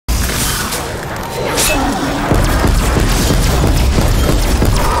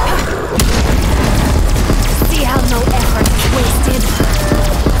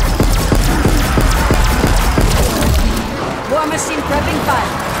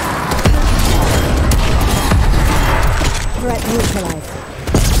Neutralized.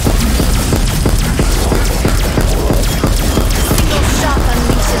 Single shot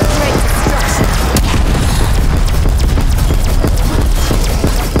unleashes great destruction.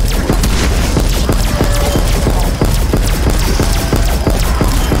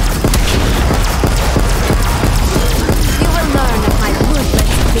 You will learn of my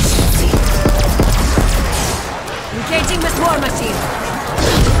ruthless efficiency. Engaging with War Machine.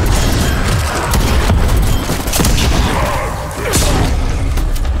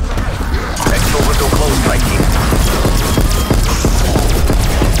 Exfil window closed, my team.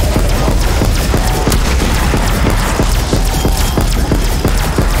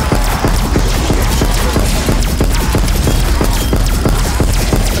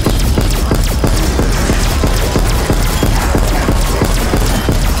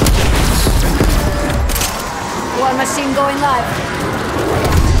 War Machine going live.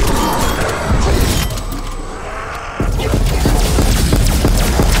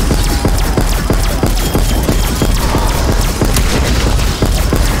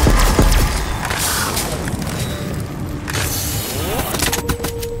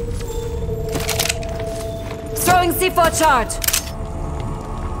 Throwing C4 charge.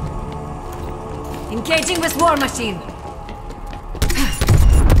 Engaging with War Machine.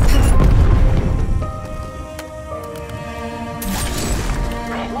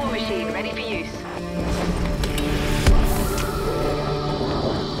 War Machine ready for use.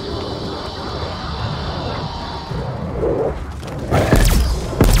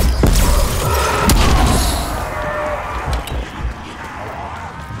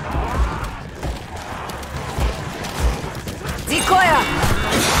 Decoyer!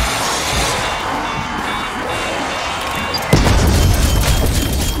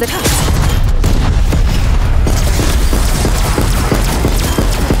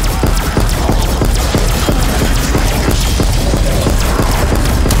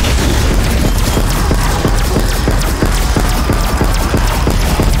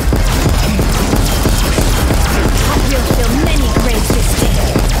 You'll fill many graves this day.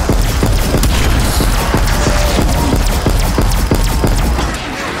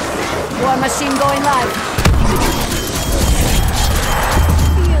 War Machine going live.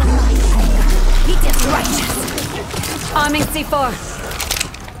 Feel my anger. It is righteous. Arming C4.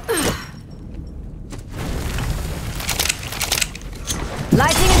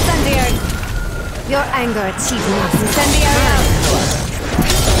 Lighting incendiary. Your anger achieves us. Incendiary out.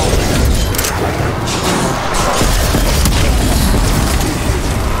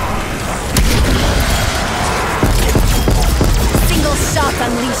 Single shot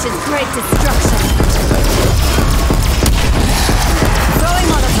unleashes great destruction. Throwing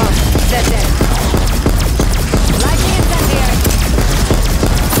Molotov. They're dead. Lighting incendiary.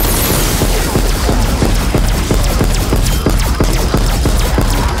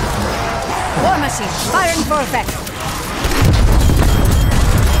 War Machine, firing for effect.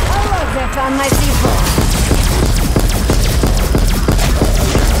 I love that on my C4.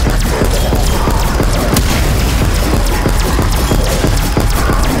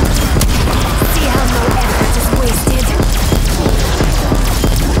 See how no effort is wasted.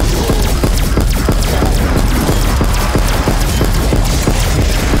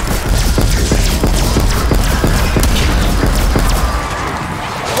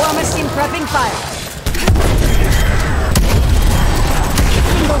 War Machine prepping fire.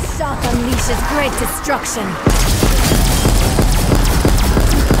 Single shot unleashes great destruction.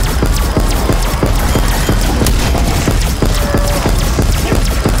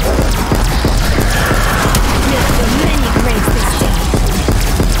 You'll fill many graves this day.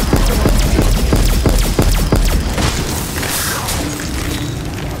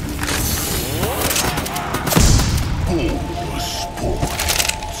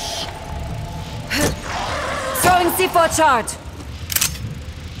 Throwing C4 charge.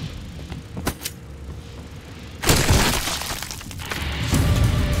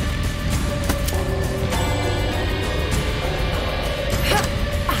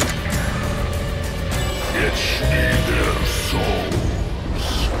 Itch me their souls.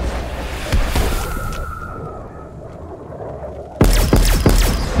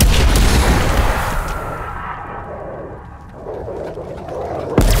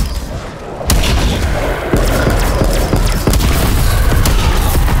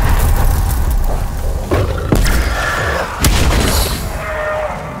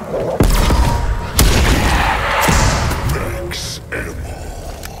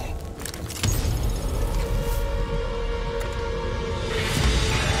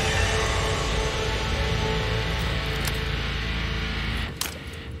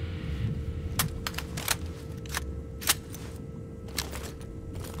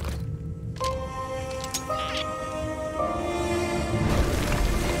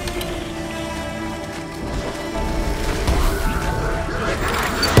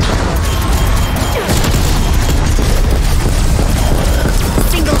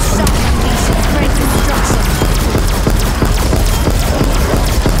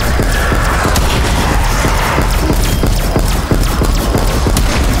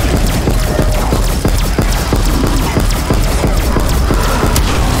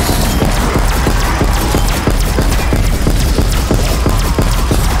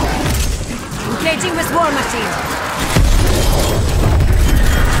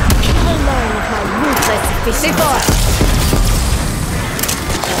 efficient. C4.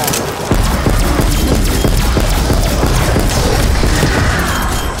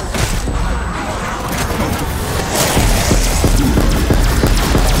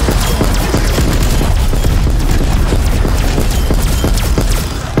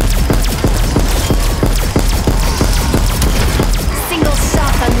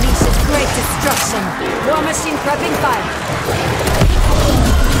 War machine prepping fire.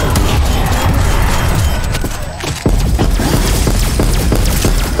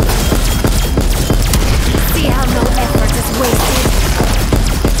 See how no effort is wasted.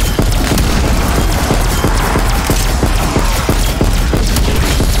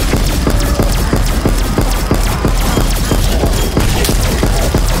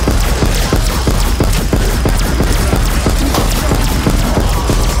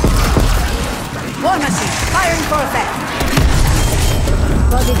 War machine, firing for effect.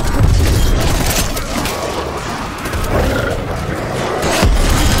 Body.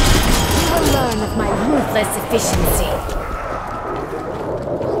 You will learn of my ruthless efficiency.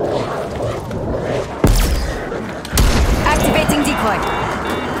 Activating decoy.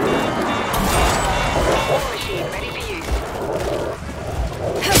 War machine ready for use.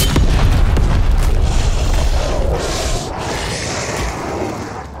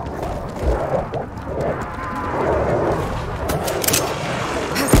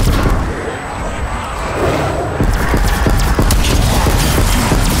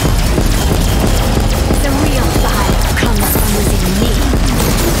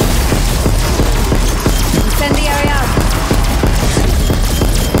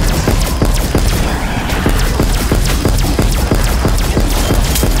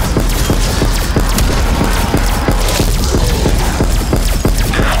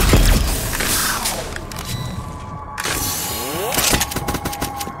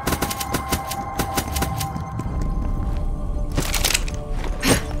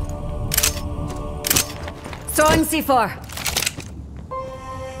 Throwing C4.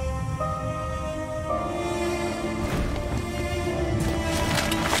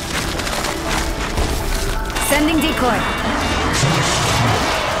 Sending decoy.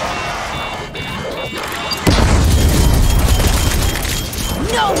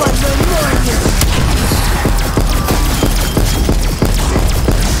 No one will lure you.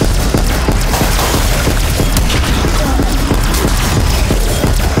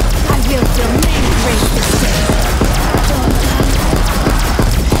 I will domain grace this day.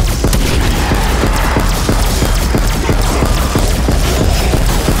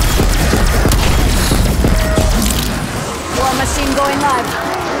 War machine going live.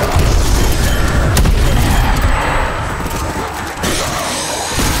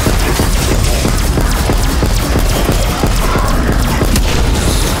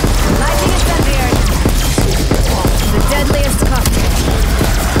 Lighting incendiary. The deadliest cocktail.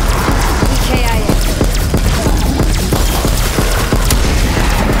 EKIA.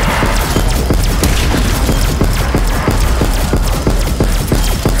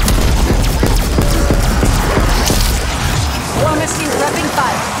 War machine prepping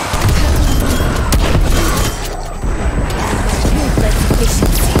fire. Ruthless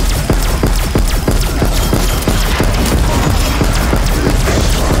efficiency.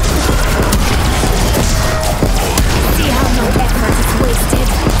 See how no effort is wasted.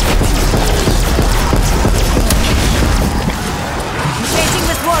 Engaging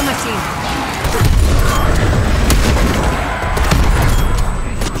with war machine.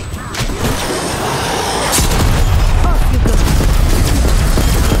 Off you go.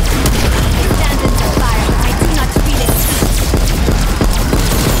 Stand in the fire. I do not feel it.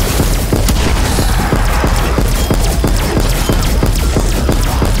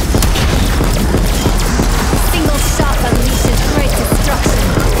 Single shot unleashes great destruction.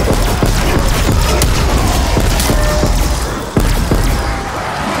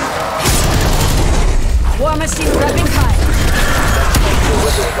 War machine prepping fire.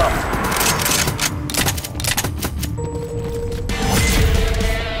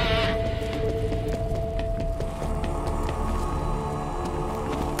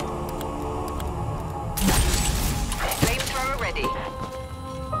 Flamethrower ready.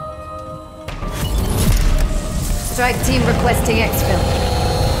 Strike team requesting exfil.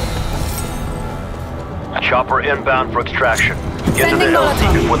 Chopper inbound for extraction. Get to Sending the LZ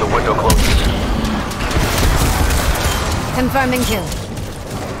Molotov. before the window closes. Confirming kill.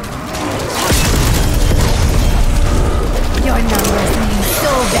 Your numbers mean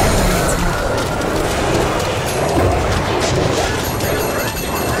so very little.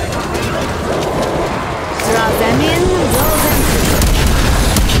 Draw them in, roll them through.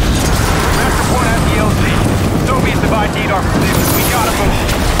 Master point at the LZ.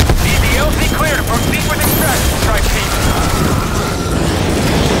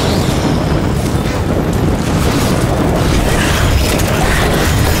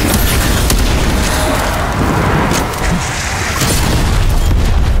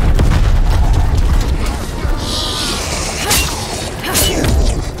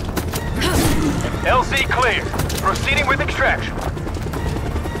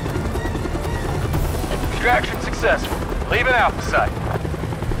 Extraction successful. Leaving Alpha site.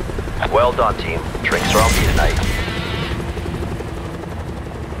 Well done, team. Drinks are on me tonight.